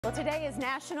Well, today is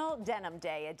National Denim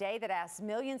Day, a day that asks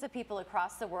millions of people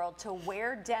across the world to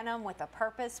wear denim with a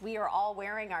purpose. We are all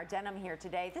wearing our denim here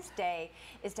today. This day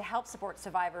is to help support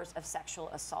survivors of sexual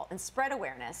assault and spread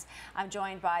awareness. I'm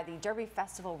joined by the Derby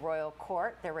Festival Royal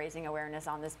Court. They're raising awareness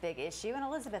on this big issue, and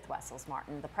Elizabeth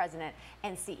Wessels-Martin, the president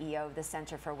and CEO of the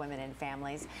Center for Women and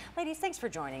Families. Ladies, thanks for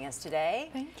joining us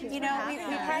today. Thank you. You know, we've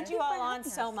had you all on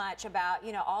so much about,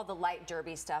 all the light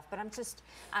derby stuff, but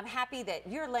I'm happy that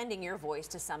you're lending your voice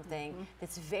to something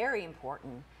that's very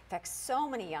important, affects so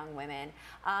many young women.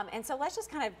 And so let's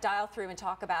just kind of dial through and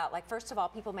talk about, like, first of all,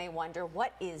 people may wonder,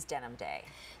 what is Denim Day?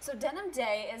 So Denim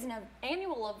Day is an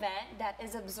annual event that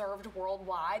is observed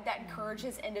worldwide that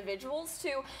encourages individuals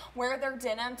to wear their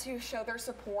denim to show their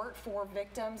support for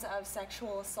victims of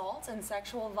sexual assault and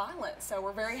sexual violence. So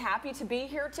we're very happy to be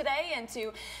here today and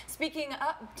to speak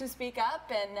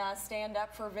up and stand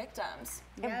up for victims.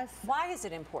 Yes. And why is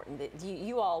it important that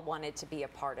you all wanted to be a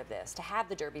part of this, to have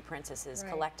the Derby Princesses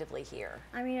collectively here?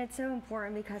 I mean, it's so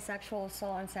important because sexual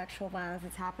assault and sexual violence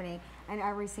is happening in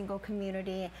every single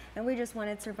community, and we just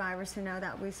wanted survivors to know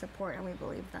that we support and we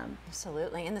believe them.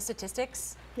 Absolutely. And the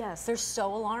statistics? Yes. They're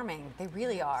so alarming. They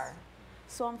really are.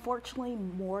 So unfortunately,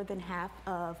 more than half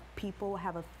of people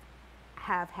have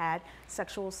had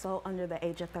sexual assault under the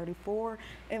age of 34,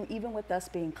 and even with us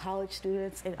being college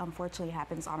students, it unfortunately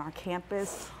happens on our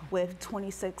campus, with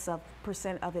 26%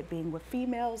 of it being with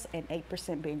females and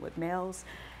 8% being with males.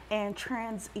 And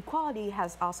Trans Equality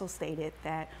has also stated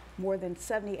that more than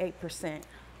 78%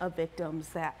 of victims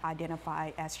that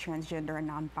identify as transgender and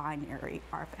non-binary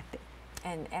are affected.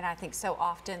 And I think so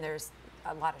often there's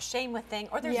a lot of shame with things,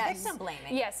 or there's victim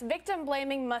blaming. Yes, victim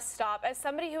blaming must stop. As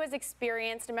somebody who has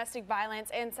experienced domestic violence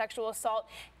and sexual assault,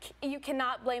 you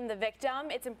cannot blame the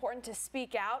victim. It's important to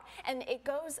speak out, and it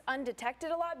goes undetected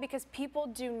a lot because people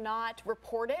do not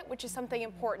report it, which is something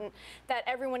important that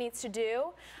everyone needs to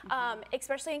do.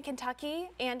 Especially in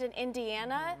Kentucky and in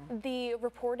Indiana, the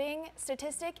reporting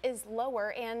statistic is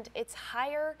lower, and it's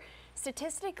higher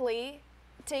statistically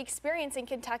to experience in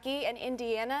Kentucky and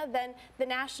Indiana than the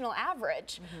national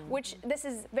average, which this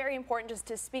is very important just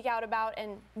to speak out about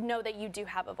and know that you do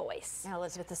have a voice. Now,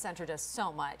 Elizabeth, the center does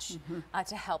so much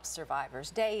to help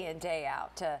survivors day in, day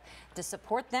out, to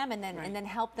support them and then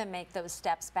help them make those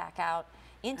steps back out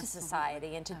into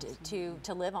society and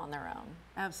to live on their own.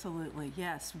 Absolutely,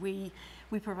 yes. We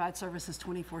provide services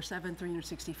 24/7,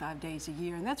 365 days a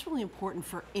year, and that's really important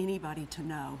for anybody to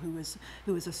know who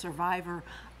is a survivor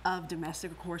of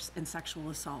domestic, of course, and sexual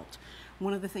assault.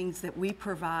 One of the things that we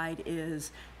provide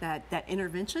is that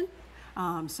intervention.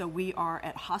 So we are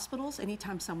at hospitals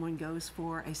anytime someone goes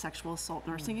for a sexual assault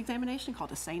nursing examination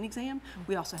called a SANE exam.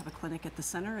 We also have a clinic at the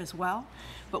center as well.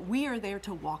 But we are there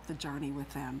to walk the journey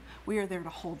with them. We are there to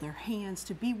hold their hands,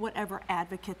 to be whatever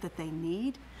advocate that they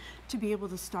need to be able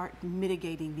to start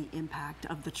mitigating the impact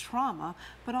of the trauma,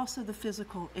 but also the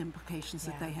physical implications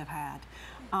that they have had.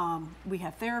 We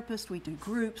have therapists, we do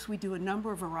groups, we do a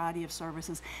variety of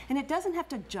services, and it doesn't have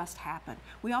to just happen.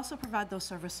 We also provide those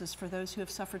services for those who have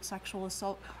suffered sexual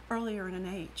assault earlier in an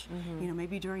age,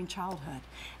 maybe during childhood.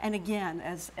 And again,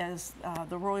 as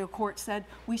the Royal Court said,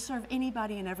 we serve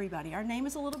anybody and everybody. Our name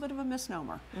is a little bit of a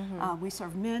misnomer. We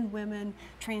serve men, women,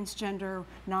 transgender,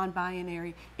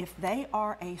 non-binary. If they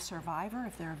are a survivor,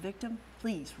 if they're a victim,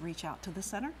 please reach out to the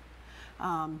center.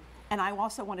 And I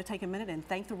also want to take a minute and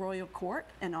thank the Royal Court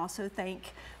and also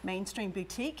thank Mainstream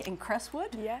Boutique in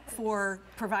Crestwood for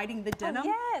providing the denim.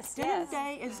 Denim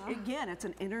Day is, again, it's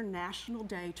an international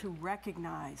day to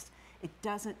recognize it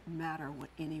doesn't matter what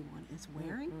anyone is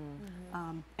wearing.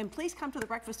 And please come to the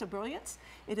Breakfast of Brilliance.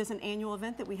 It is an annual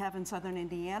event that we have in Southern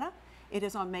Indiana. It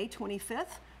is on May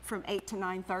 25th from 8 to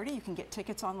 9:30. You can get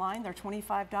tickets online. They're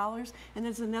 $25. And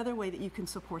there's another way that you can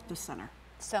support the center.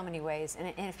 So many ways,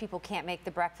 and if people can't make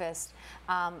the breakfast,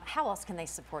 how else can they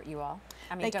support you all?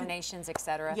 I mean, donations,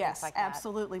 etc. Yes, things like that.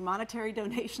 Absolutely. Monetary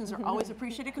donations are always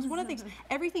appreciated because one of the things,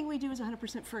 everything we do is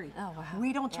 100% free. Oh, wow.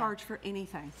 We don't charge for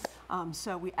anything.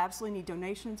 So we absolutely need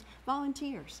donations.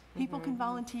 Volunteers. People can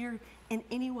volunteer in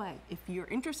any way. If you're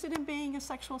interested in being a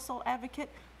sexual assault advocate,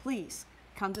 please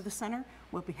come to the center.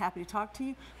 We'll be happy to talk to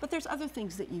you. But there's other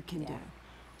things that you can do.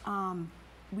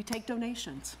 We take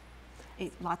donations.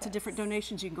 Lots of different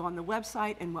donations. You can go on the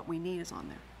website, and what we need is on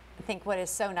there. I think what is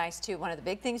so nice too, one of the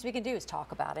big things we can do is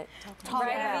talk about it. Talk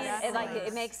about it.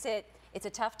 It makes it, it's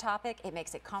a tough topic. It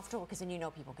makes it comfortable because then you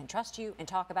know people can trust you and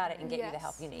talk about it and get you the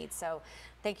help you need. So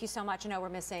thank you so much. I know we're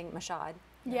missing Mashad.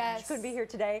 Yes. She couldn't be here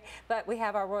today, but we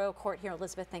have our Royal Court here.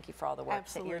 Elizabeth, thank you for all the work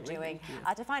that you're doing.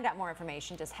 To find out more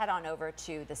information, just head on over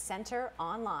to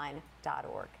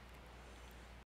thecenteronline.org.